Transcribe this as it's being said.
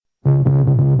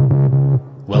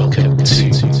Welcome to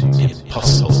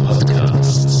Impossible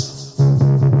Podcasts.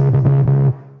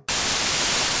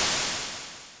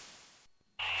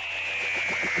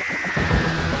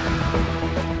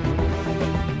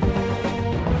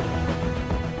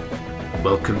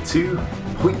 Welcome to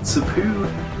Points of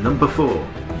Who number 4.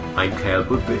 I'm Caleb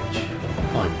Woodbridge.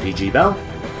 I'm PG Bell.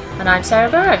 And I'm Sarah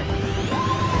Burrow.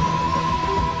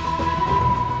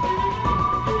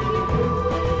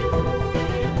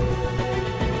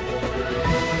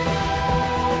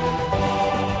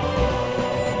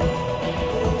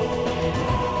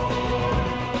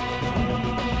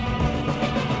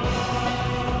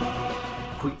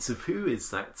 Points of Who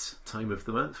is that time of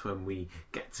the month when we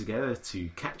get together to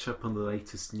catch up on the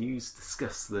latest news,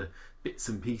 discuss the bits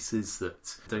and pieces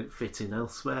that don't fit in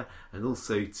elsewhere, and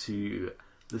also to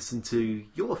listen to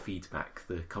your feedback,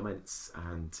 the comments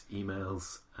and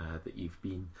emails that you've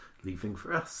been leaving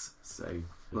for us. So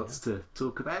lots to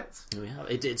talk about. We have.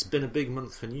 It's been a big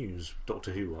month for news,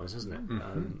 Doctor Who wise, hasn't it?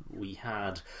 Mm-hmm. We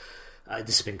had.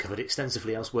 This has been covered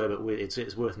extensively elsewhere, but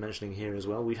it's worth mentioning here as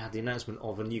well. We've had the announcement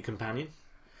of a new companion.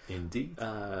 Indeed.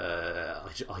 I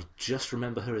just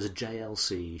remember her as a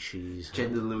JLC. She's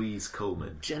Jenna Louise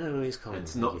Coleman. Jenna Louise Coleman.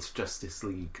 It's not Justice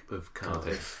League of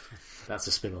Cardiff. That's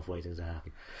a spin-off waiting to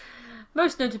happen.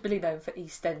 Most notably known for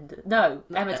EastEnders. No,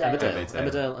 Emmerdale.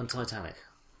 Emmerdale and Titanic,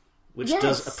 which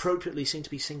does appropriately seem to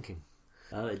be sinking.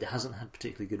 It hasn't had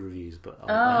particularly good reviews, but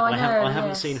I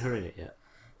haven't seen her in it yet.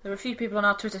 There were a few people on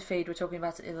our Twitter feed were talking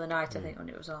about it the other night, I think, when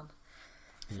it was on.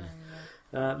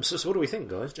 So what do we think,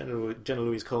 guys? Jenna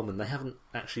Louise Coleman, they haven't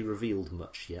actually revealed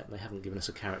much yet. They haven't given us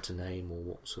a character name or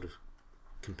what sort of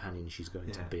companion she's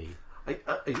going to be.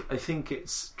 I think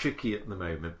it's tricky at the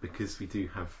moment because we do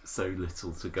have so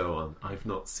little to go on. I've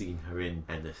not seen her in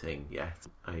anything yet.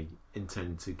 I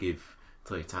intend to give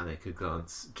Titanic a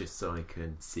glance just so I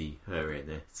can see her in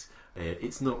it.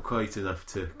 It's not quite enough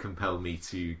to compel me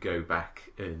to go back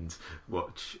and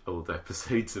watch old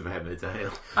episodes of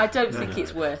Emmerdale. I don't think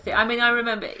it's worth it. I mean, I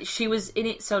remember she was in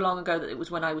it so long ago that it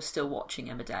was when I was still watching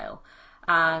Emmerdale.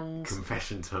 And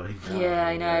confession time. Yeah,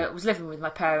 I know. I was living with my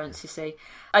parents, you see.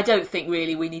 I don't think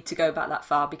really we need to go back that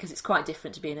far because it's quite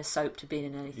different to being a soap to being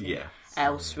in anything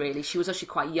else, really. She was actually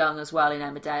quite young as well in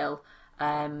Emmerdale.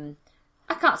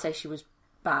 I can't say she was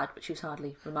bad, but she was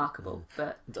hardly remarkable.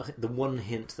 But I think the one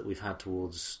hint that we've had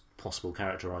towards possible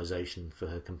characterisation for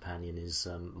her companion is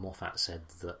Moffat said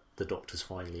that the Doctor's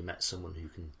finally met someone who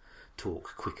can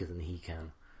talk quicker than he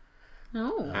can.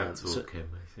 Outtalk him,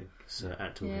 I think. So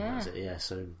outtalk him, that's it. Yeah.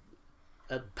 So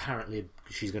apparently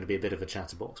she's going to be a bit of a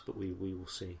chatterbox, but we will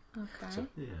see. Okay.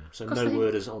 So no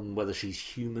word is on whether she's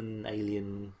human,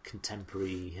 alien,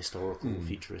 contemporary, historical,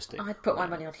 futuristic. I'd put my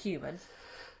money on human.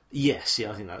 Yes,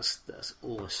 I think that's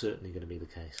almost certainly going to be the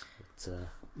case. But,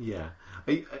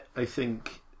 I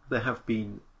think there have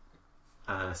been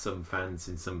some fans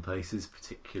in some places,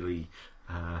 particularly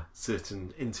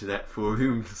certain internet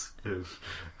forums of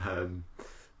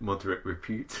moderate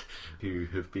repute, who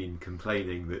have been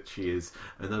complaining that she is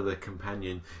another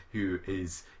companion who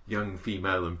is young,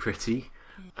 female and pretty.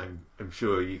 I'm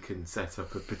sure you can set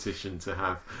up a petition to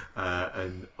have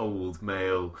an old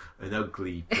male, an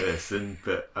ugly person,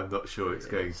 but I'm not sure it's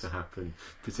going to happen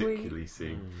particularly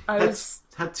soon.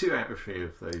 Had 2 out of 3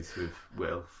 of those with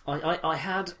Will. I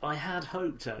had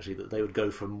hoped actually that they would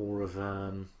go for more of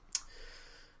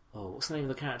what's the name of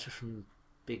the character from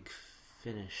Big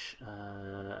Finish?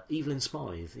 Evelyn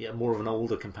Smythe. Yeah, more of an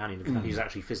older companion who's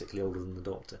actually physically older than the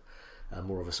Doctor,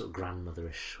 more of a sort of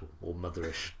grandmotherish or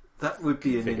motherish. That would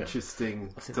be an figure.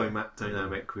 Interesting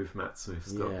dynamic with Matt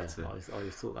Smith's Doctor. I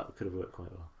thought that could have worked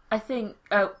quite well. I think,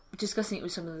 discussing it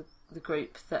with some of the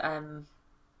group that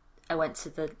I went to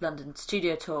the London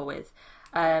studio tour with.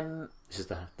 This is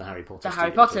the Harry Potter the Harry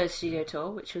Potter studio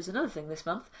tour, which was another thing this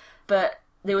month. But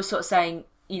they were sort of saying,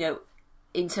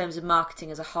 in terms of marketing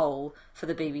as a whole for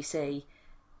the BBC,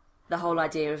 the whole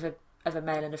idea of a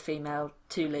male and a female,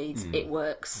 2 leads, it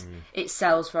works. It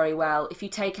sells very well. If you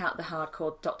take out the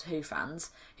hardcore Doctor Who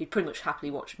fans, who pretty much happily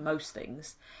watch most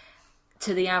things,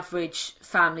 to the average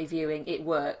family viewing, it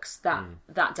works.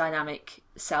 That dynamic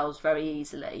sells very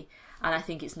easily, and I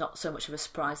think it's not so much of a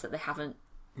surprise that they haven't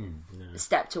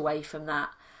stepped away from that.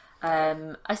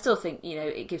 I still think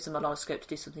it gives them a lot of scope to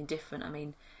do something different. I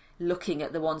mean, looking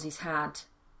at the ones he's had,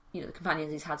 the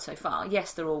companions he's had so far,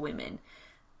 yes, they're all women.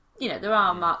 There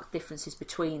are marked differences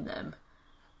between them.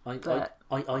 I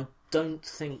don't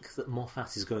think that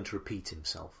Moffat is going to repeat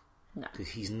himself. No. Because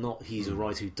he's not. He's a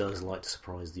writer who does like to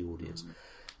surprise the audience.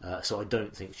 So I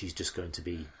don't think she's just going to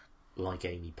be like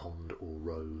Amy Pond or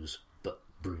Rose, but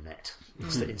brunette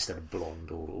instead of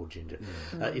blonde or ginger.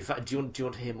 In fact, do you want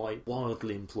to hear my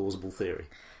wildly implausible theory?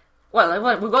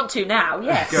 Well, we want to now,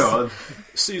 yes. Go on.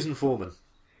 Susan Foreman,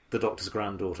 the Doctor's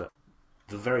granddaughter,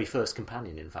 the very first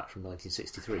companion, in fact, from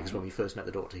 1963, because when we first met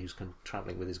the Doctor, he was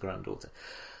travelling with his granddaughter.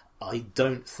 I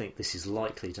don't think this is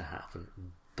likely to happen,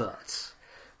 but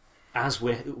as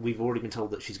we've already been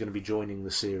told that she's going to be joining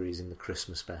the series in the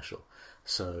Christmas special,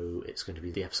 so it's going to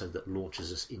be the episode that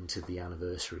launches us into the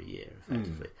anniversary year,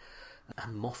 effectively.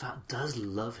 And Moffat does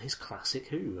love his classic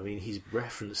Who. I mean, he's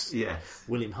referenced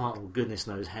William Hartnell goodness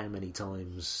knows how many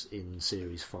times in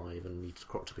Series 5, and he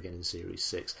cropped up again in Series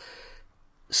 6.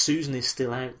 Susan is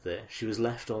still out there. She was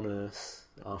left on Earth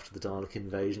after the Dalek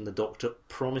invasion. The Doctor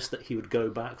promised that he would go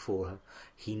back for her.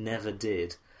 He never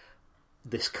did.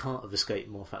 This can't have escaped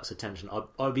Moffat's attention.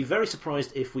 I'd be very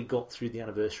surprised if we got through the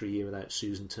anniversary year without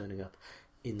Susan turning up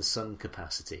in some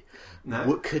capacity.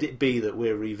 No. Could it be that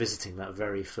we're revisiting that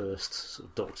very first sort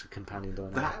of Doctor-companion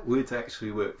dynamic? That would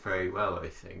actually work very well, I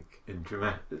think. And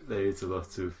there is a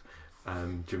lot of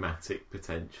dramatic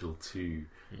potential to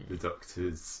the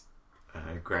Doctor's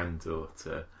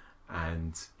granddaughter.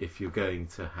 And if you're going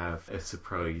to have a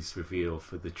surprise reveal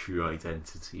for the true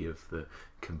identity of the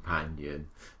companion,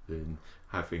 then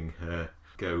having her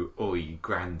go, "Oi,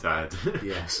 Grandad,"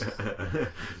 yes,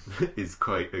 is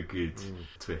quite a good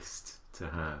twist to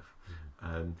have.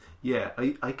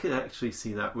 I could actually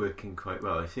see that working quite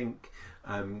well. I think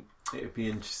it would be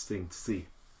interesting to see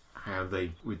how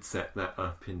they would set that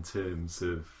up in terms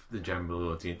of the general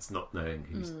audience not knowing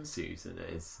who Susan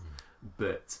is.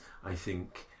 But I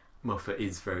think Moffat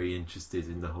is very interested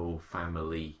in the whole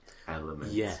family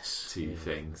element to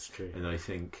things. That's true. And I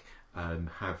think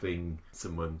having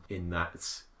someone in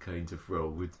that kind of role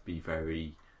would be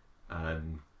very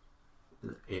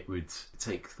it would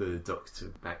take the Doctor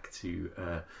back to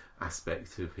an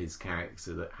aspect of his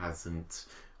character that hasn't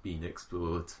been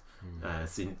explored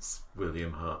since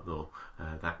William Hartnell,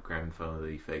 that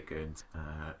grandfatherly figure, and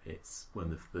it's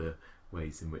one of the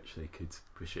ways in which they could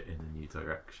push it in a new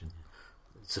direction.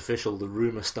 It's official, the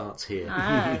rumour starts here.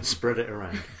 Spread it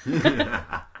around.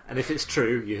 And if it's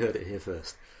true, you heard it here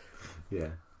first.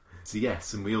 Yeah. So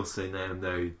yes, and we also now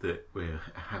know that we're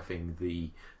having the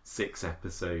 6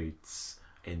 episodes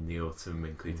in the autumn,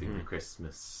 including the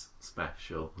Christmas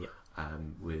special,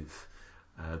 with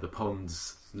the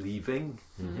Ponds leaving.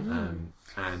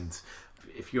 And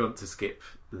if you want to skip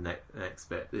the next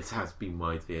bit, this has been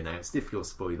widely announced. If you're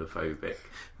spoiler phobic,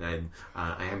 then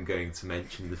I am going to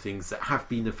mention the things that have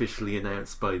been officially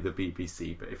announced by the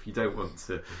BBC, but if you don't want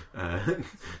to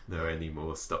know any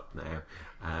more, stop now.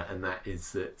 And that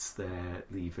is that they're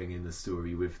leaving in the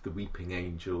story with the Weeping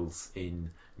Angels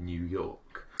in New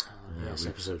York. Yes,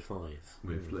 episode 5.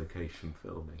 With location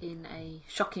filming. In a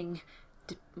shocking...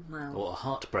 or a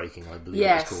heartbreaking, I believe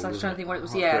yes, it's called. I was trying to think what it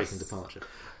was. Heartbreaking departure.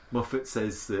 Moffat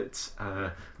says that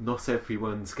not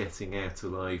everyone's getting out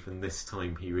alive, and this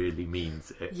time he really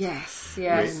means it. Yes.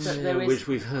 Which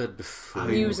we've heard before.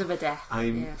 News of a death.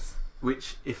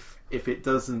 Which, if it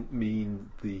doesn't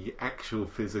mean the actual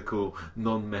physical,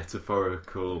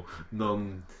 non-metaphorical,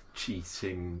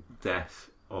 non-cheating death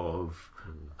of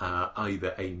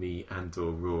either Amy and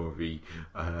or Rory,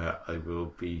 I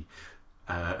will be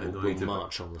annoyed. We'll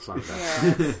march on the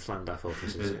Llandaff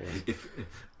offices.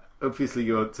 Obviously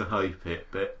you want to hype it,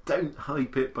 but don't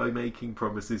hype it by making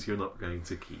promises you're not going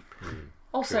to keep.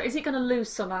 Also, is it going to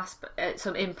lose some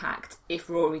impact if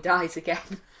Rory dies again?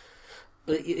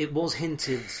 It was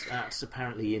hinted at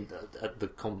apparently at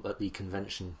the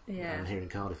convention here in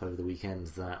Cardiff over the weekend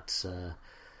that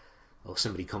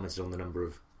somebody commented on the number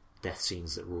of death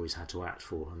scenes that Rory's had to act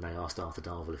for, and they asked Arthur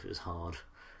Darvill if it was hard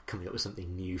coming up with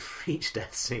something new for each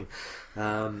death scene,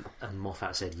 and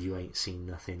Moffat said, "You ain't seen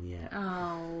nothing yet."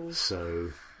 Oh,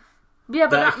 so yeah,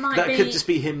 but that could just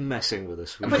be him messing with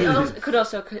us. But it could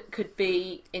also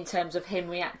be in terms of him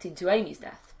reacting to Amy's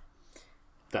death.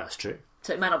 That's true.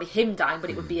 So it might not be him dying,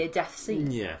 but it would be a death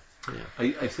scene. Yeah.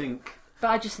 I think. But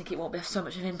I just think it won't be so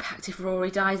much of an impact if Rory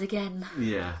dies again.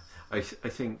 Yeah, I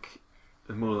think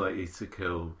they're more likely to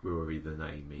kill Rory than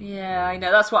Amy. Yeah, I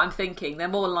know. That's what I'm thinking. They're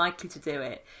more likely to do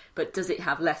it. But does it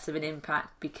have less of an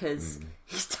impact because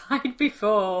he's died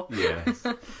before? Yes.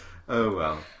 Oh,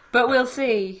 well. But we'll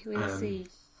see. We'll see.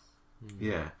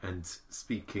 Yeah, and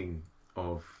speaking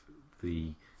of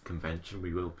the convention,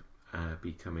 we will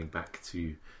be coming back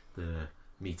to the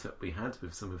meetup we had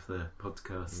with some of the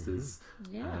podcasters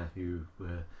who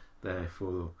were there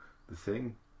for the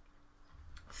thing.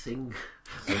 thing.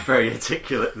 I'm very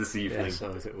articulate this evening. Yes,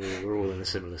 I think we're all in a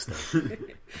similar state.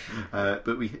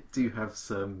 But we do have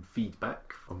some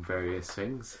feedback on various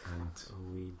things, and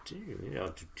We do. Yeah.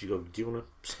 Do you want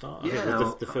to start? Yeah, I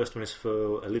think the first one is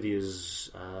for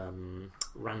Olivia's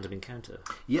random encounter.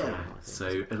 yeah. column, I think.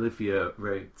 So Olivia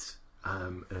wrote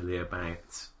earlier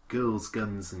about girls,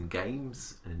 guns, and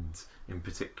games, and in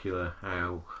particular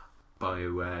how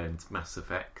BioWare and Mass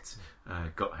Effect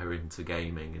got her into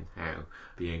gaming, and how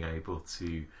being able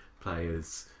to play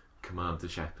as Commander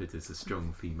Shepard as a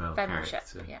strong female Venom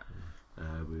character Shep, yeah.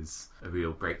 was a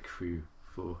real breakthrough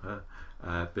for her.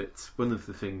 But one of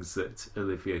the things that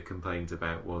Olivia complained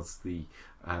about was the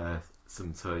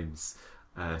sometimes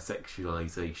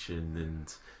sexualization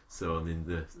and so on in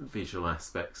the visual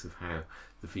aspects of how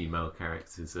the female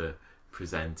characters are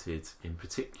presented, in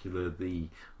particular the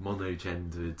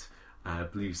monogendered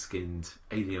blue-skinned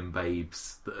alien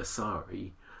babes that are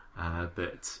Asari,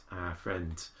 but our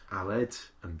friend Aled,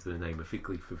 under the name of Fig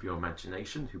Leaf of Your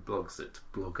Imagination, who blogs at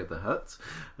Blogger the Hut,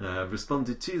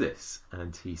 responded to this,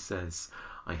 and he says,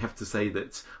 I have to say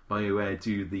that BioWare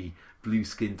do the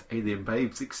blue-skinned alien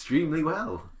babes extremely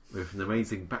well, with an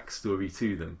amazing backstory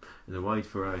to them, and a wide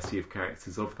variety of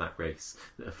characters of that race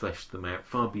that have fleshed them out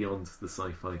far beyond the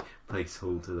sci-fi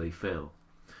placeholder they fill.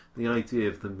 The idea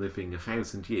of them living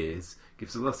 1,000 years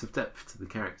gives a lot of depth to the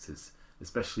characters,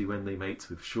 especially when they mate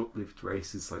with short-lived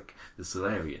races like the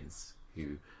Solarians,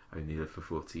 who only live for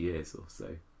 40 years or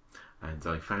so. And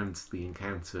I found the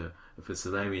encounter of a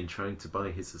Solarian trying to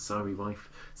buy his Asari wife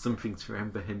something to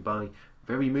remember him by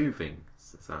very moving,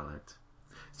 says Aled.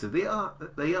 So they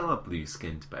are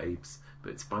blue-skinned babes,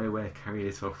 but BioWare carry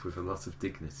it off with a lot of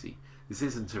dignity. This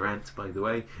isn't a rant, by the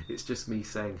way, it's just me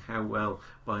saying how well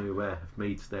BioWare have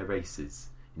made their races.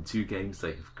 In 2 games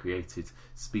they have created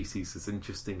species as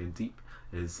interesting and deep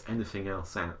as anything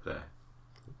else out there.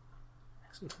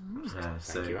 Excellent.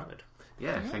 So, Thank you, Aled.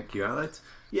 Yeah, thank you, Aled.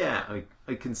 Yeah,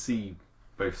 I can see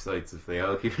both sides of the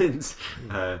argument,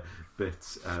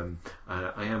 but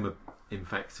I am, in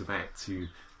fact, about to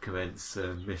commence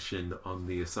a mission on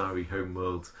the Asari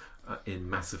homeworld in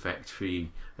Mass Effect 3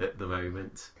 at the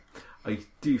moment. I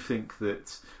do think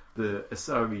that the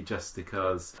Asari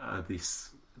Justicars are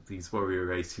these warrior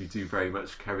race who do very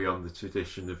much carry on the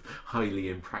tradition of highly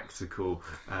impractical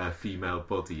female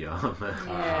body armour.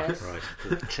 Yes. Right.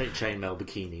 The chainmail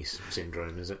bikini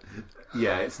syndrome, is it?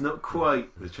 Yeah, it's not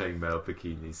quite the chainmail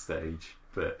bikini stage,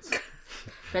 but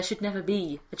There should never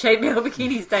be a chainmail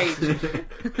bikini stage.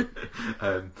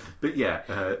 but yeah,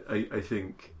 I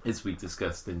think, as we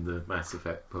discussed in the Mass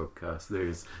Effect podcast, there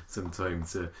is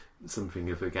sometimes something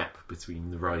of a gap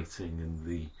between the writing and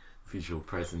the visual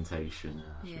presentation.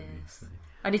 Yes. shall we say.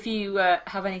 And if you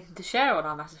have anything to share on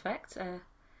our Mass Effect,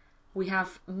 we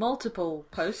have multiple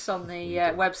posts on the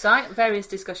website, various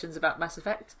discussions about Mass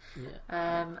Effect.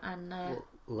 Yeah. And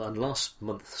last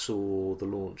month saw the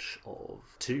launch of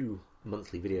 2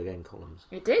 monthly video game columns.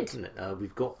 it did. Isn't it?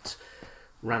 We've got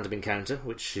Random Encounter,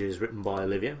 which is written by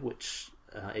Olivia, which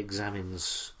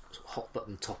examines hot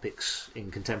button topics in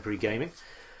contemporary gaming.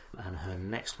 And her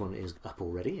next one is up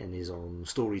already and is on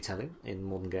storytelling in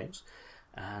modern games.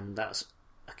 And that's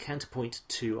a counterpoint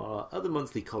to our other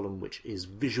monthly column, which is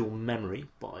Visual Memory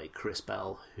by Chris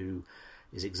Bell, who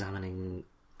is examining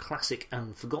classic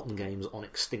and forgotten games on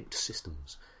extinct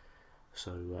systems.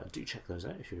 So do check those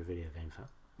out if you're a video game fan.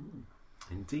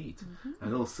 Indeed.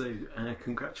 And also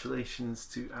congratulations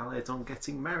to Aled on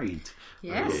getting married.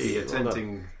 Yes. I'll be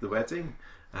attending the wedding.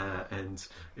 And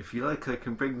if you like, I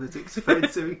can bring the dictaphone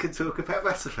so we can talk about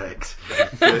Mass Effect.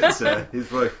 But his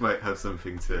wife might have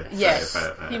something to Yes, say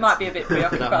about that. he might be a bit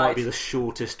preoccupied. That might be the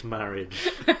shortest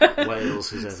marriage Wales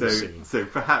has ever seen. So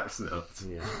perhaps not.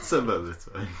 Yeah. Some other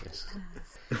time. Yes.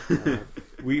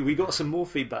 We got some more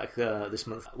feedback this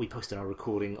month. We posted our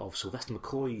recording of Sylvester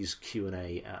McCoy's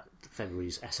Q&A at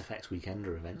February's SFX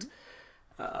Weekender event.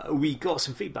 We got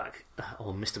some feedback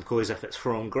on Mr. McCoy's efforts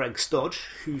from Greg Stodge,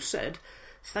 who said,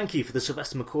 "Thank you for the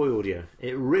Sylvester McCoy audio.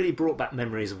 It really brought back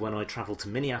memories of when I travelled to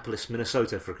Minneapolis,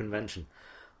 Minnesota for a convention.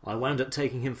 I wound up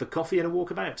taking him for coffee and a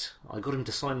walkabout. I got him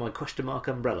to sign my question mark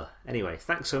umbrella. Anyway,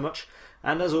 thanks so much.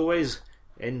 And as always,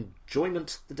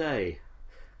 enjoyment the day."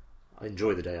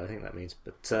 Enjoy the day, I think that means.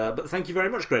 But thank you very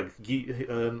much, Greg,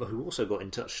 who also got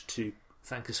in touch to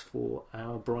thank us for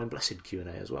our Brian Blessed Q&A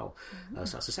as well. So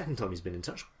that's the second time he's been in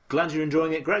touch. Glad you're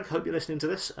enjoying it, Greg. Hope you're listening to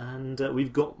this, and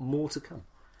we've got more to come.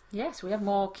 Yes, we have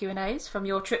more Q&As from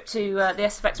your trip to the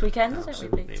SFX weekend, don't we,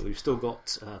 Absolutely. Pete? We've still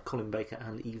got Colin Baker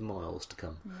and Eve Miles to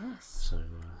come. Yes.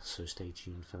 So stay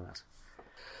tuned for that.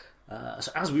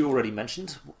 So as we already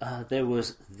mentioned, there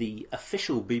was the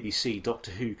official BBC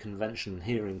Doctor Who convention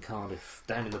here in Cardiff,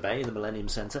 down in the Bay, in the Millennium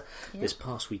Centre, this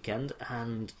past weekend,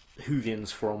 and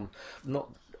Whovians from, not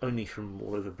only from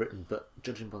all over Britain, but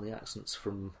judging by the accents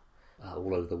from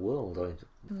all over the world,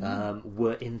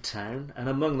 were in town, and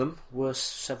among them were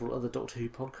several other Doctor Who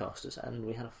podcasters, and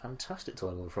we had a fantastic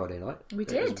time on Friday night. We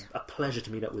did. It was a pleasure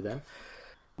to meet up with them.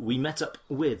 We met up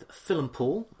with Phil and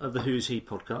Paul of the Who's He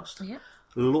podcast,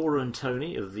 Laura and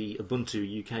Tony of the Ubuntu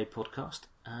UK podcast,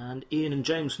 and Ian and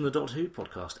James from the Doctor Who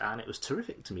podcast, and it was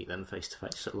terrific to meet them face to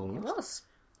face at long last.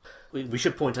 It was. We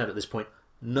should point out at this point,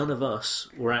 none of us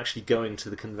were actually going to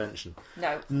the convention.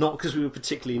 No. Not because we were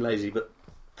particularly lazy, but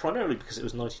primarily because it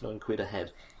was 99 quid a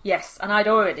head. Yes, and I'd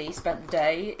already spent the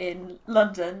day in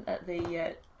London at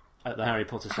the Harry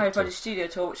Potter Studio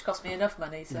Tour, which cost me enough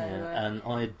money. So, and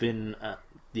I had been at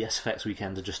the SFX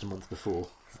weekend just a month before,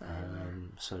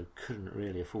 so couldn't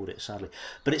really afford it, sadly.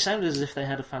 But it sounded as if they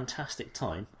had a fantastic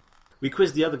time. We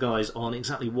quizzed the other guys on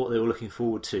exactly what they were looking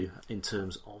forward to in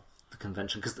terms of the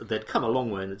convention, because they'd come a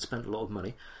long way and they'd spent a lot of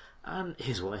money. And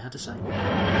here's what they had to say.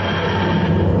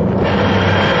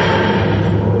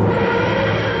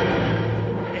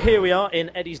 Here we are in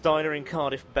Eddie's Diner in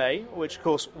Cardiff Bay, which of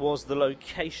course was the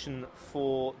location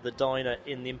for the diner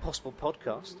in the Impossible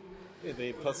podcast. The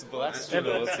Impossible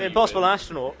Astronaut. The Impossible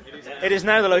Astronaut. It is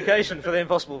now the location for the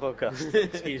Impossible podcast.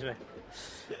 Excuse me.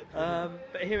 But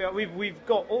here we are. We've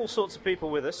got all sorts of people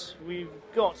with us. We've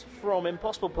got from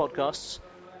Impossible Podcasts,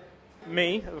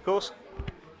 me, of course,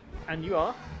 and you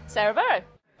are Sarah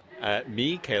Barrow.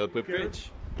 Me, Caleb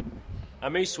Woodbridge.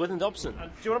 And me, Swithin Dobson. Do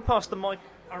you want to pass the mic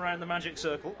around the magic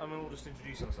circle and we'll just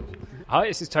introduce ourselves? Hi,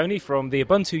 this is Tony from the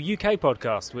Ubuntu UK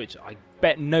podcast, which I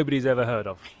bet nobody's ever heard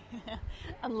of.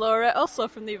 And Laura, also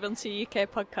from the Ubuntu UK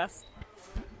podcast.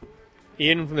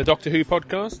 Ian from the Doctor Who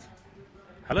podcast.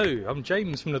 Hello, I'm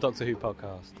James from the Doctor Who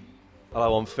podcast.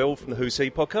 Hello, I'm Phil from the Who's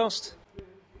He podcast.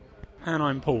 And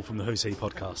I'm Paul from the Who's He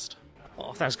podcast.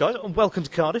 Oh, thanks, guys, and welcome to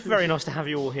Cardiff. Very nice to have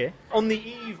you all here. On the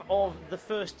eve of the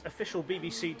first official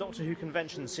BBC Doctor Who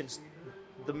convention since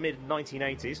the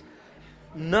mid-1980s,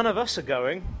 none of us are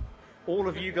going. All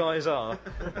of you guys are.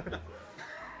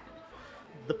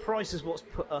 The price is what's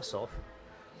put us off.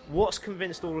 What's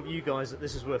convinced all of you guys that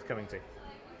this is worth coming to?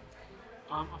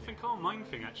 I think our main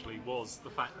thing actually was the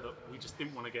fact that we just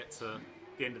didn't want to get to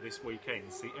the end of this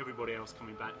weekend, see everybody else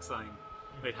coming back saying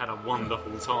they'd had a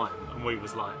wonderful time, and we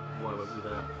was like, why weren't we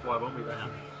there? Why weren't we there?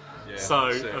 Yeah, so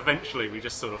eventually we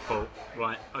just sort of thought,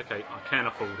 right, okay, I can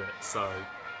afford it, so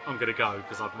I'm going to go,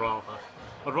 because I'd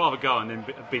rather go and then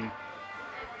been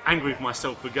angry with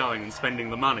myself for going and spending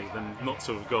the money than not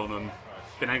to have gone and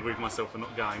been angry with myself for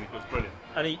not going. It was brilliant.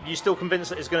 And are you still convinced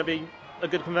that it's going to be a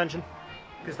good convention?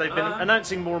 Because they've been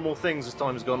announcing more and more things as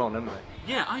time has gone on, haven't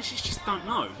they? Yeah, I just don't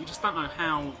know. You just don't know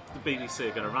how the BBC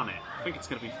are going to run it. I think it's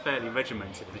going to be fairly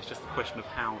regimented, and it's just a question of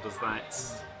how does that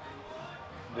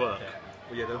work.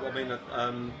 Yeah. Well, I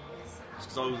mean,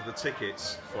 because I ordered the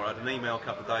tickets for it, I had an email a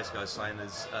couple of days ago saying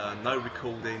there's no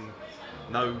recording,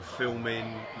 no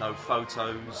filming, no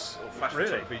photos or flash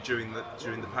photography during the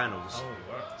panels. Oh,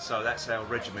 wow. So that's how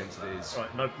regimented it is.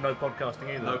 Right, no podcasting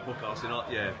either. No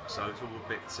podcasting, yeah. So it's all a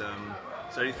bit.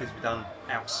 So anything's to be done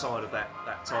outside of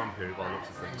that time period by lots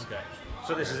of things. Okay.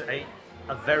 So this is a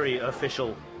very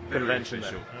official convention.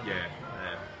 Official. Yeah.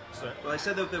 So, well, they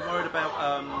said they're worried about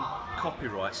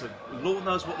copyright, so Lord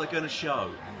knows what they're going to show.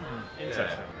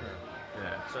 Interesting.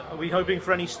 Yeah. So are we hoping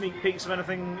for any sneak peeks of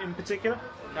anything in particular?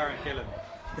 Karen Gillan.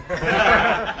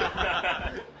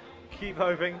 Keep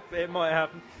hoping. It might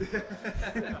happen.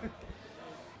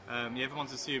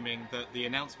 Everyone's assuming that the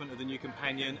announcement of the new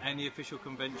companion and the official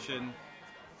convention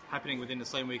happening within the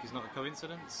same week is not a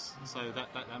coincidence, so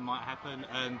that might happen.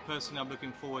 And personally, I'm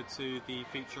looking forward to the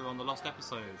feature on the lost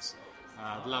episodes.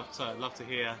 I'd love to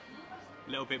hear a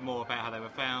little bit more about how they were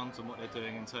found and what they're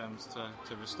doing in terms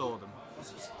to restore them.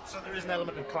 So there is an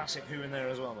element of classic Who in there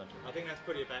as well, then? I think that's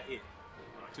pretty about it,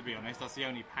 to be honest. That's the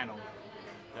only panel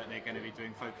that they're going to be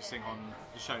doing, focusing on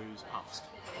the show's past.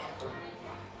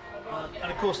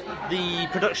 And of course, the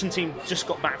production team just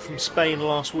got back from Spain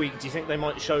last week. Do you think they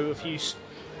might show a few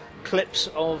clips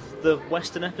of the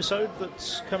Western episode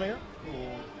that's coming up?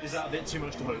 Or is that a bit too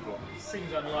much to hope for?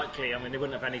 Seems unlikely. I mean, they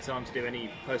wouldn't have any time to do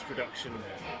any post-production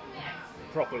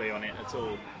properly on it at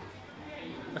all.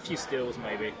 A few stills,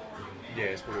 maybe. Yeah,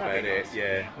 it's probably about it.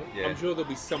 Yeah. I'm sure there'll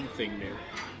be something new.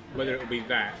 Whether it'll be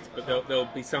that, but there'll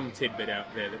be some tidbit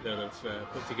out there that they'll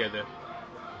have put together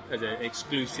as an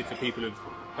exclusive for people who've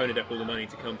ponied up all the money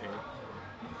to come here.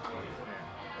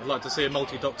 I'd like to see a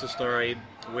multi-Doctor story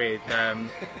with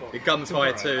the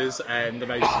gunfighters and the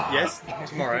most... Yes,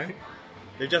 tomorrow.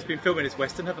 They've just been filming this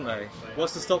Western, haven't they?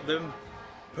 What's to stop them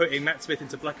putting Matt Smith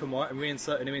into black and white and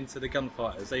reinserting him into the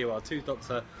gunfighters? There you are,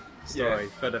 2-Doctor story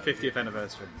for the 50th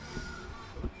anniversary.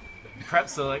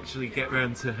 Perhaps they'll actually get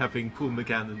round to having Paul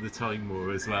McGann and the Time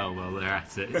War as well while they're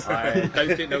at it. I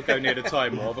don't think they'll go near the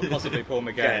Time War, but possibly Paul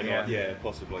McGann. Yeah,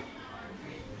 possibly.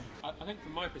 I think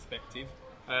from my perspective,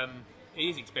 it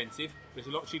is expensive, but it's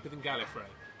a lot cheaper than Gallifrey.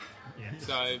 Yeah.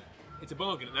 So it's a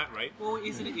bargain at that rate. Well, it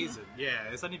is and it isn't. Yeah,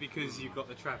 it's only because you've got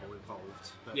the travel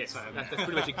involved. But, Yes, that's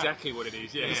pretty much exactly what it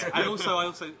is. Yes. And also,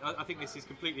 I think this is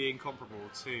completely incomparable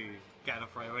to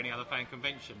Gallifrey or any other fan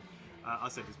convention. I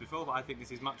said this before, but I think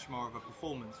this is much more of a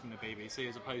performance from the BBC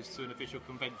as opposed to an official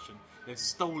convention. They've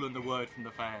stolen the word from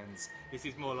the fans. This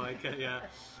is more like a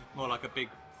big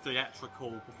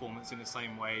theatrical performance in the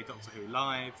same way Doctor Who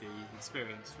Live, the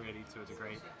experience really to a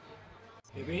degree.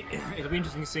 It'll be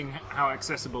interesting seeing how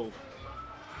accessible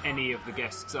any of the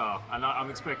guests are, and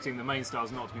I'm expecting the main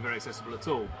stars not to be very accessible at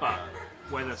all, but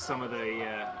whether some of the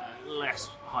less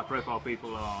high-profile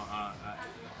people are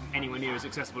anywhere near as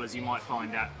accessible as you might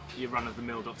find at your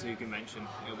run-of-the-mill Doctor Who convention,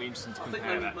 it'll be interesting to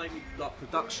compare that. Maybe like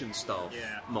production staff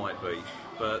might be,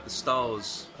 but the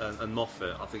stars and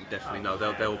Moffat, I think definitely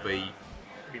they'll be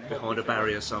behind a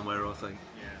barrier somewhere. I think.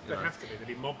 Yeah, they have to be. They'd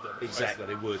be mobbed them. Exactly,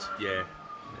 they would. Yeah.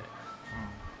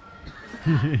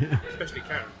 Especially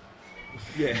Karen.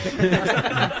 Yeah.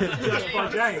 Just by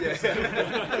James.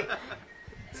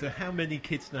 So how many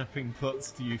kidnapping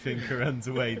plots do you think are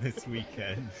underway this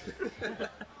weekend?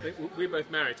 We're both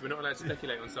married, so we're not allowed to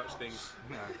speculate on such things.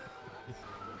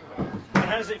 And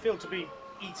how does it feel to be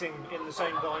eating in the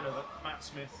same diner that Matt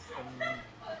Smith and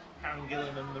Karen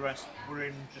Gillan and the rest were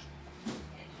in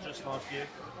just last year?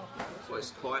 Well,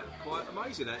 it's quite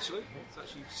amazing actually. It's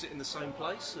actually sit in the same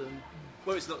place, and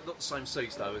well, it's not the same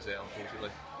seats though, is it?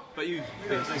 Unfortunately, but you've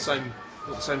been to the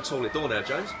same toilet door now,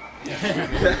 James.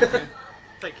 Yeah.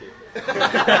 Thank you.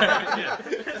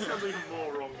 That sounds even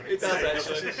more wrong than it does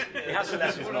actually. He has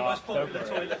left his mark. One of the most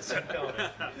popular toilets in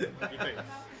Cardiff.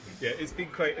 Yeah, it's been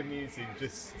quite amusing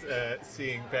just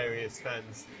seeing various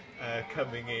fans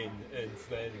coming in and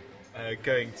then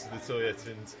going to the toilet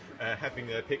and having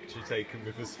their picture taken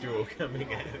with a straw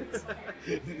coming out.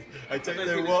 I don't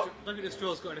know what... I don't think the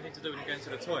straw's got anything to do with going to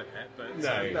the toilet, but...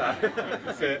 No. But,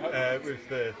 with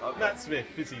the Matt Smith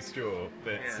fizzy straw,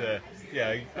 but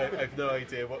I have no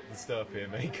idea what the staff here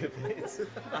make of it.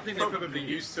 I think they're probably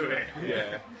used to it.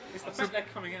 Yeah. It's the fact they're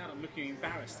coming out and looking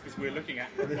embarrassed because we're looking at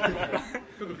them. The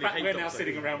fact we're now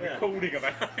sitting around recording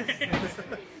about it.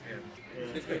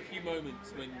 There's been a few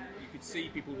moments when you could see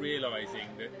people realising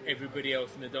that everybody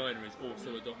else in the diner is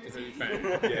also a Doctor Who fan,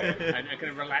 and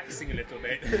kind of relaxing a little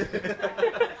bit. I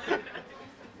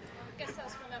guess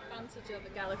that's one advantage of the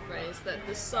Gallifrey is that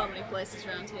there's so many places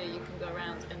around here you can go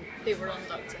around and they were on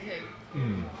Doctor Who.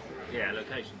 Yeah,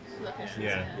 locations.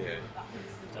 Yeah.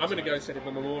 I'm going to go and set up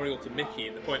a memorial to Mickey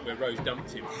at the point where Rose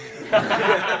dumped him.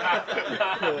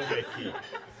 Poor Mickey.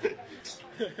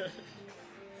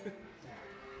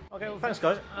 Okay, well, thanks,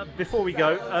 guys. Before we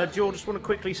go, do you all just want to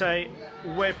quickly say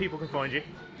where people can find you?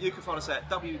 You can find us at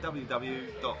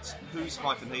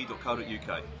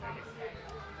www.whos-he.co.uk.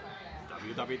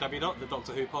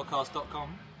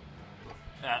 www.thedoctorwhopodcast.com.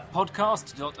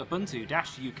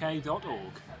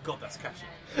 Podcast.ubuntu-uk.org. God, that's catchy.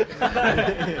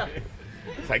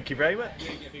 Thank you very much.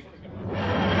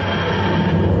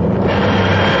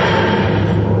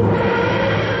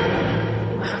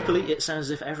 Happily, it sounds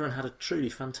as if everyone had a truly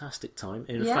fantastic time.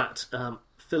 In fact,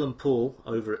 Phil and Paul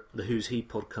over at the Who's He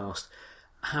podcast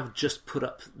have just put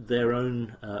up their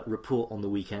own report on the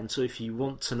weekend. So if you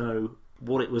want to know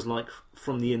what it was like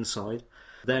from the inside,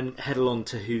 then head along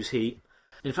to Who's He.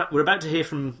 In fact, we're about to hear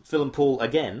from Phil and Paul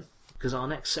again, because our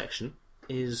next section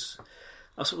is...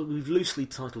 we've loosely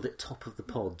titled it Top of the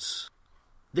Pods.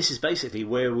 This is basically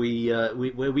where we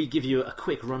give you a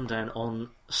quick rundown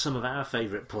on some of our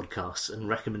favourite podcasts and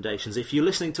recommendations. If you're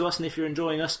listening to us and if you're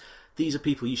enjoying us, these are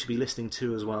people you should be listening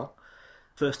to as well.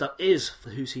 First up is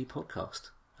the Who's He podcast.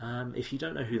 If you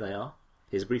don't know who they are,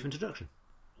 here's a brief introduction.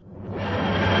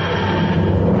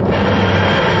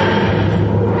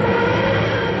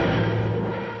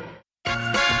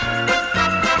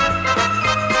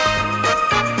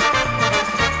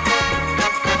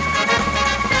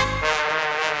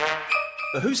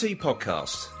 The Who's He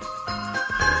podcast.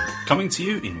 Coming to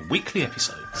you in weekly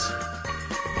episodes.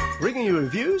 Bringing you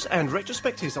reviews and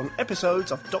retrospectives on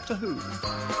episodes of Doctor Who.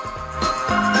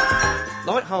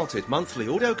 Light-hearted monthly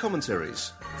audio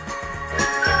commentaries.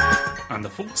 and the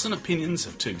thoughts and opinions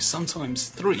of 2, sometimes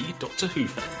 3 Doctor Who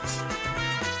fans.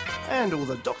 And all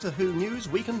the Doctor Who news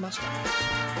we can muster.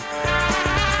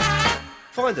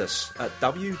 Find us at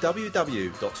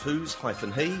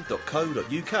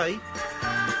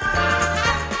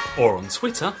www.whos-he.co.uk or on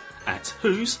Twitter at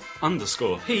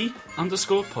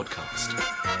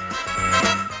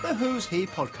whos_he_podcast. The Who's He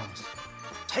podcast,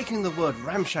 taking the word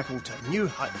ramshackle to new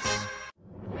heights.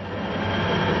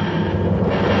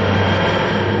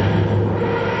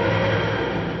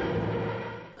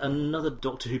 Another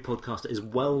Doctor Who podcast that is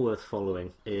well worth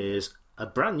following is a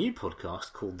brand new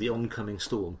podcast called The Oncoming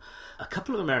Storm. A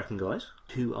couple of American guys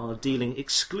who are dealing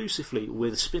exclusively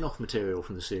with spin-off material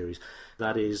from the series.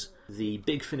 That is the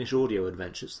Big Finish audio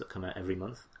adventures that come out every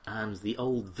month, and the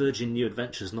old Virgin New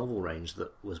Adventures novel range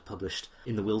that was published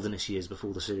in the wilderness years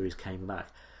before the series came back.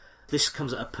 This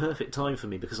comes at a perfect time for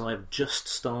me because I have just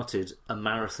started a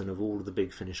marathon of all of the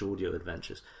Big Finish audio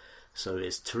adventures. So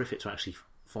it's terrific to actually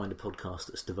find a podcast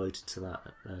that's devoted to that.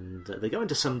 And they go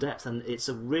into some depth, and it's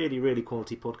a really, really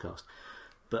quality podcast.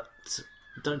 But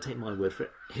don't take my word for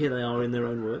it. Here they are in their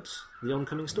own words, The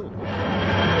Oncoming Storm.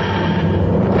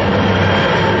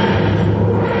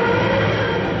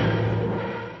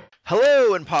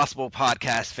 Hello, Impossible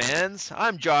Podcast fans.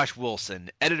 I'm Josh Wilson,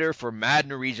 editor for Mad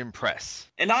Norwegian Press.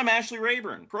 And I'm Ashley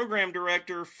Rayburn, program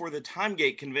director for the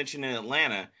Timegate Convention in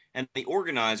Atlanta and the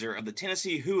organizer of the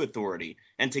Tennessee Who Authority.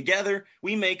 And together,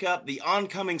 we make up The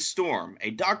Oncoming Storm,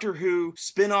 a Doctor Who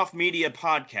spin-off media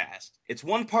podcast. It's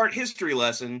 1 part history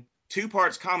lesson, 2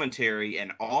 parts commentary,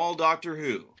 and all Doctor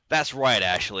Who. That's right,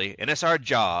 Ashley, and it's our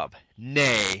job,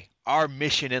 nay, our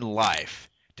mission in life,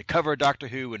 to cover Doctor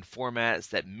Who in formats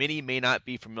that many may not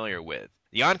be familiar with.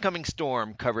 The Oncoming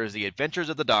Storm covers the adventures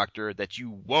of the Doctor that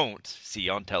you won't see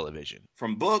on television.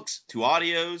 From books to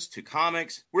audios to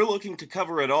comics, we're looking to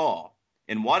cover it all,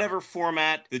 in whatever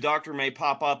format the Doctor may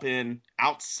pop up in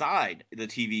outside the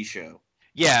TV show.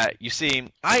 Yeah, you see,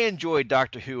 I enjoyed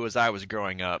Doctor Who as I was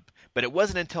growing up, but it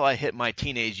wasn't until I hit my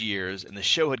teenage years and the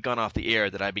show had gone off the air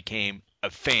that I became a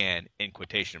fan, in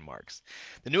quotation marks.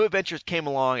 The new adventures came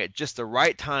along at just the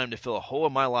right time to fill a hole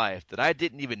in my life that I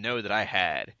didn't even know that I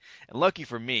had. And lucky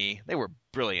for me, they were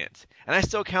brilliant. And I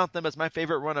still count them as my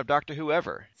favorite run of Doctor Who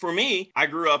ever. For me, I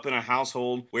grew up in a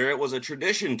household where it was a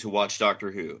tradition to watch Doctor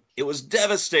Who. It was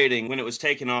devastating when it was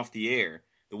taken off the air.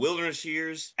 The wilderness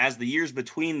years, as the years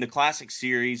between the classic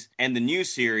series and the new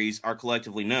series are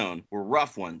collectively known, were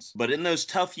rough ones. But in those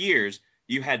tough years,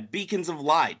 you had beacons of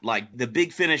light, like the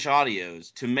Big Finish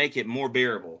audios, to make it more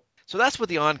bearable. So that's what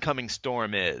The Oncoming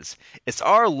Storm is. It's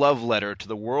our love letter to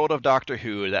the world of Doctor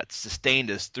Who that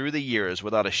sustained us through the years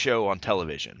without a show on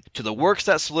television, to the works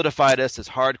that solidified us as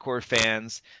hardcore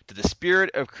fans, to the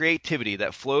spirit of creativity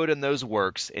that flowed in those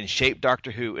works and shaped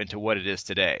Doctor Who into what it is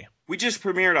today. We just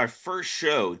premiered our first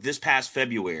show this past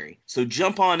February, so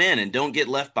jump on in and don't get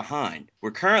left behind.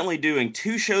 We're currently doing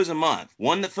 2 shows a month,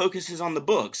 one that focuses on the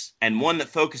books and one that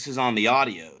focuses on the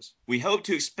audios. We hope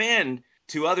to expand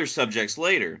to other subjects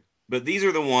later, but these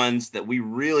are the ones that we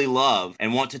really love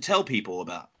and want to tell people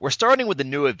about. We're starting with the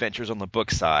new adventures on the book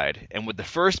side, and with the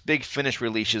first Big Finish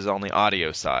releases on the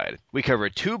audio side. We cover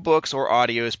 2 books or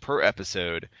audios per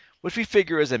episode, which we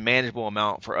figure is a manageable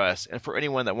amount for us and for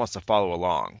anyone that wants to follow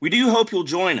along. We do hope you'll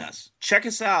join us. Check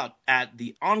us out at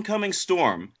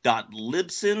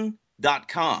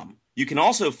theoncomingstorm.libsyn.com. You can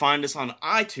also find us on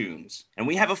iTunes, and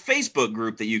we have a Facebook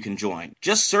group that you can join.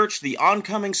 Just search The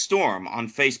Oncoming Storm on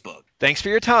Facebook. Thanks for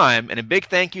your time, and a big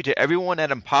thank you to everyone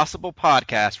at Impossible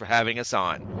Podcast for having us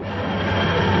on.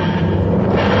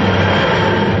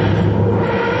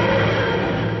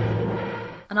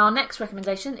 And our next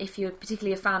recommendation, if you're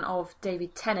particularly a fan of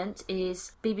David Tennant,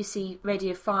 is BBC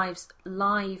Radio 5's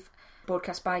live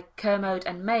broadcast by Kermode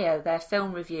and Mayo, their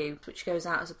film review, which goes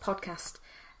out as a podcast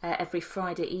every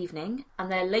Friday evening.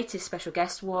 And their latest special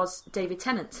guest was David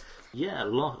Tennant. Yeah,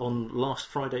 on last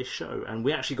Friday's show. And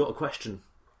we actually got a question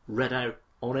read out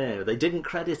on air. They didn't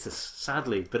credit us,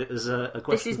 sadly, but it was a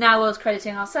question. This is now us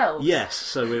crediting ourselves? Yes,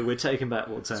 so we're taking back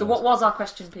what's So what was our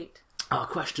question, Pete? Our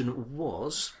question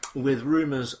was, with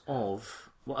rumours of...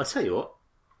 Well, I'll tell you what.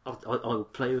 I'll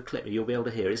play you a clip. You'll be able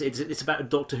to hear it. It's about a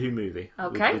Doctor Who movie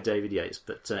with David Yates,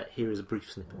 but here is a brief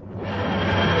snippet.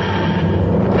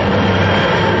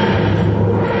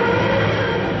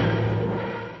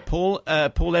 Paul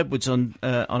Edwards on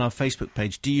our Facebook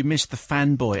page. Do you miss the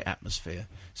fanboy atmosphere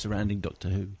surrounding Doctor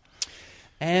Who?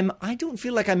 I don't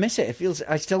feel like I miss it. It feels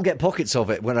I still get pockets of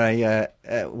it when I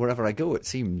wherever I go. It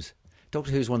seems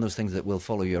Doctor Who is one of those things that will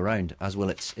follow you around, as will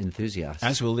its enthusiasts.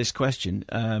 As will this question,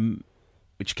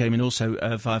 which came in also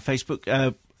via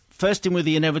Facebook. First in with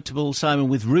the inevitable, Simon,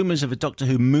 with rumours of a Doctor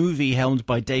Who movie helmed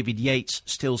by David Yates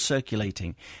still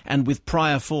circulating, and with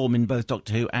prior form in both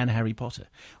Doctor Who and Harry Potter.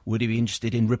 Would he be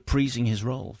interested in reprising his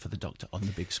role for the Doctor on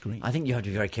the big screen? I think you have to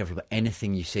be very careful about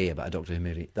anything you say about a Doctor Who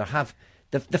movie.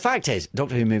 The fact is,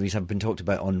 Doctor Who movies have been talked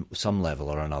about on some level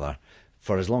or another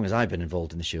for as long as I've been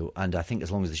involved in the show, and I think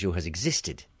as long as the show has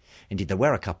existed. Indeed, there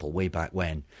were a couple way back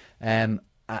when.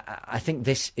 I think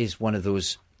this is one of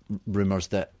those rumours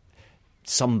that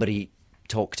somebody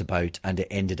talked about, and it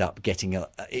ended up getting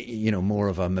more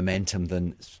of a momentum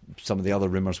than some of the other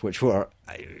rumours, which were.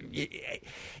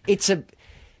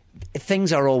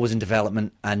 Things are always in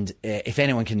development, and if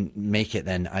anyone can make it,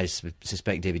 then I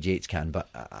suspect David Yates can. But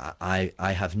I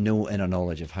have no inner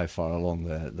knowledge of how far along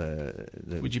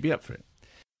the. Would you be up for it?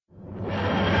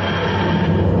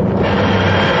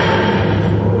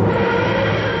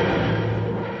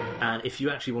 And if you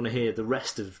actually want to hear the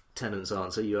rest of Tennant's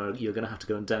answer, you're going to have to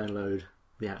go and download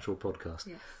the actual podcast.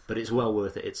 Yes. But it's well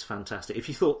worth it. It's fantastic. If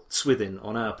you thought Swithin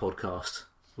on our podcast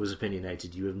was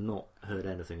opinionated, you have not heard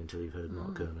anything until you've heard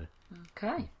Mark Kernow.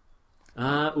 Okay.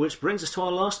 Which brings us to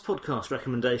our last podcast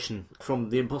recommendation, from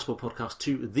the Impossible podcast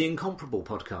to the Incomparable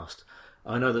podcast.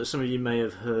 I know that some of you may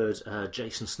have heard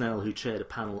Jason Snell, who chaired a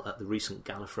panel at the recent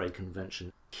Gallifrey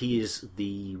convention. He is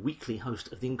the weekly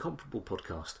host of the Incomparable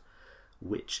podcast,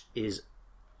 which is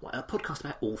a podcast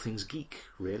about all things geek,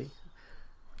 really.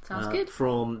 Sounds good.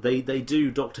 They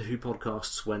do Doctor Who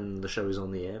podcasts when the show is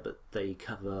on the air, but they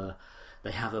have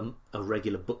a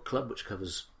regular book club which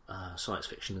covers science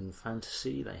fiction and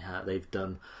fantasy. They've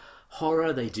done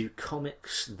horror. They do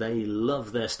comics. They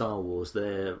love their Star Wars.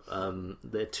 Their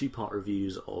 2-part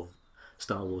reviews of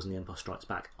Star Wars and The Empire Strikes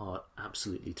Back are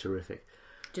absolutely terrific.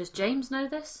 Does James know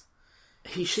this?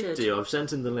 He should do. I've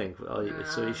sent him the link,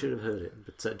 so he should have heard it.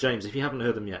 But James, if you haven't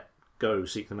heard them yet, go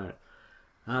seek them out.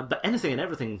 But anything and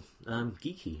everything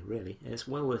geeky, really. It's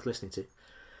well worth listening to.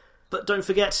 But don't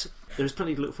forget, there's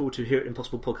plenty to look forward to here at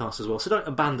Impossible Podcast as well, so don't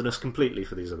abandon us completely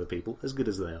for these other people, as good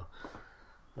as they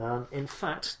are. In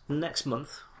fact, next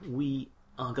month we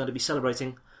are going to be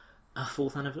celebrating our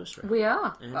 4th anniversary. We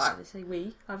are. Yes. Well, I say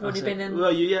we. I've already been in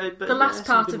the last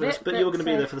part of it. But you're going to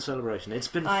be there for the celebration. It's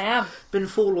been I am. Been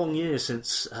 4 long years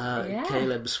since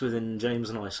Caleb, Swithin, James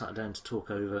and I sat down to talk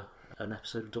over an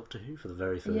episode of Doctor Who for the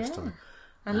very first time.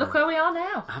 And look where we are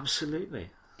now. Absolutely.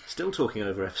 Still talking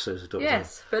over episodes of Doctor Who.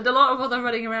 Yes, but a lot of other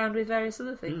running around with various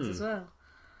other things as well.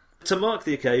 To mark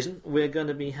the occasion, we're going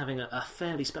to be having a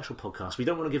fairly special podcast. We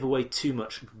don't want to give away too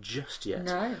much just yet.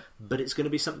 No. But it's going to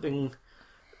be something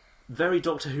very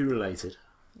Doctor Who related.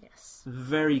 Yes.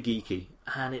 Very geeky.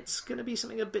 And it's going to be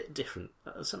something a bit different.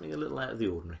 Something a little out of the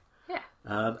ordinary. Yeah.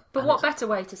 But what better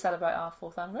way to celebrate our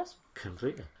 4th anniversary?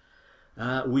 Completely.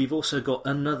 We've also got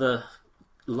another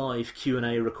live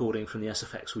Q&A recording from the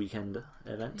SFX Weekender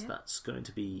event. Yeah. That's going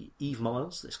to be Eve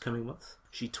Miles this coming month.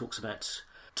 She talks about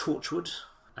Torchwood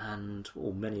and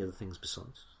many other things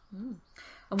besides.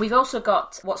 And we've also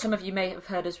got what some of you may have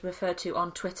heard us refer to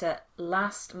on Twitter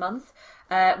last month,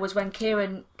 was when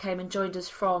Kieran came and joined us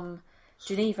from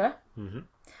Geneva, and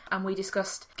we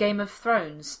discussed Game of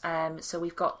Thrones. So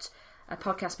we've got a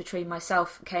podcast between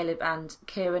myself, Caleb and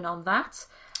Kieran on that.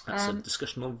 That's a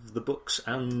discussion of the books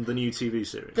and the new TV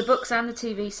series. The books and the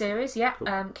TV series, yeah.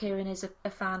 Cool. Kieran is a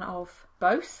fan of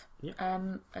both. Yeah.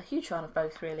 A huge fan of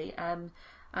both, really. And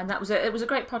it was a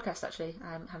great podcast, actually,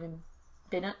 having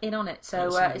been in on it.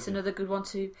 So it's another good one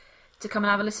to come and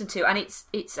have a listen to. And it's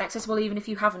accessible even if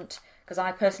you haven't, because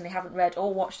I personally haven't read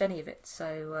or watched any of it.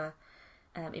 So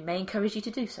it may encourage you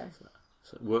to do so.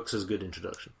 So it works as a good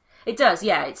introduction. It does,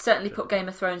 yeah. It's certainly put Game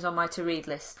of Thrones on my to-read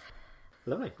list.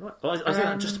 Lovely. Right. Well, I think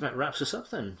that just about wraps us up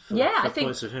then. I think.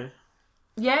 Points of Who.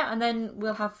 Yeah, and then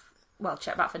we'll have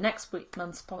check back for next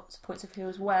month's Points of Who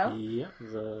as well. Yeah,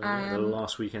 the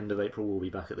last weekend of April we'll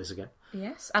be back at this again.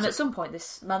 Yes, and at some point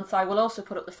this month I will also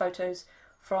put up the photos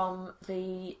from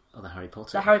the Harry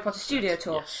Potter studio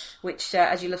tour, which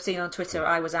as you'll have seen on Twitter,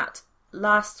 I was at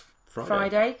last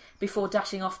Friday before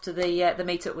dashing off to the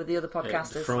meet-up with the other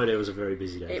podcasters. Friday was a very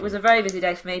busy day. It was a very busy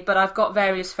day for me, but I've got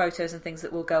various photos and things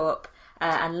that will go up.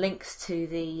 And links to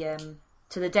the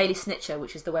Daily Snitcher,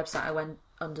 which is the website I went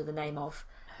under the name of,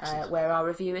 where our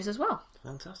review is as well.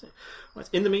 Fantastic. Right.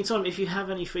 In the meantime, if you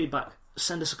have any feedback,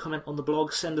 send us a comment on the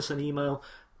blog, send us an email,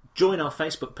 join our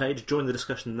Facebook page, join the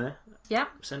discussion there. Yeah.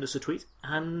 Send us a tweet,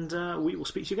 and we will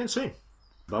speak to you again soon.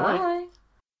 Bye. Bye.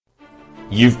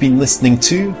 You've been listening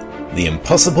to The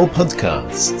Impossible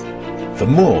Podcast. For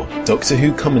more Doctor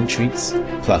Who commentaries,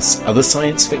 plus other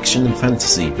science fiction and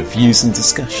fantasy reviews and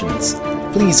discussions,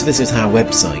 please visit our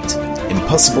website,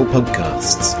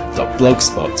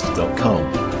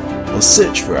 impossiblepodcasts.blogspot.com. or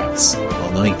search for us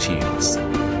on iTunes.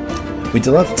 We'd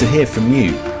love to hear from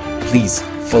you. Please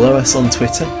follow us on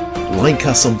Twitter, like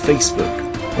us on Facebook,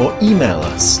 or email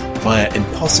us via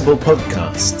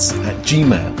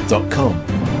impossiblepodcasts@gmail.com.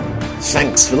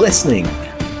 Thanks for listening.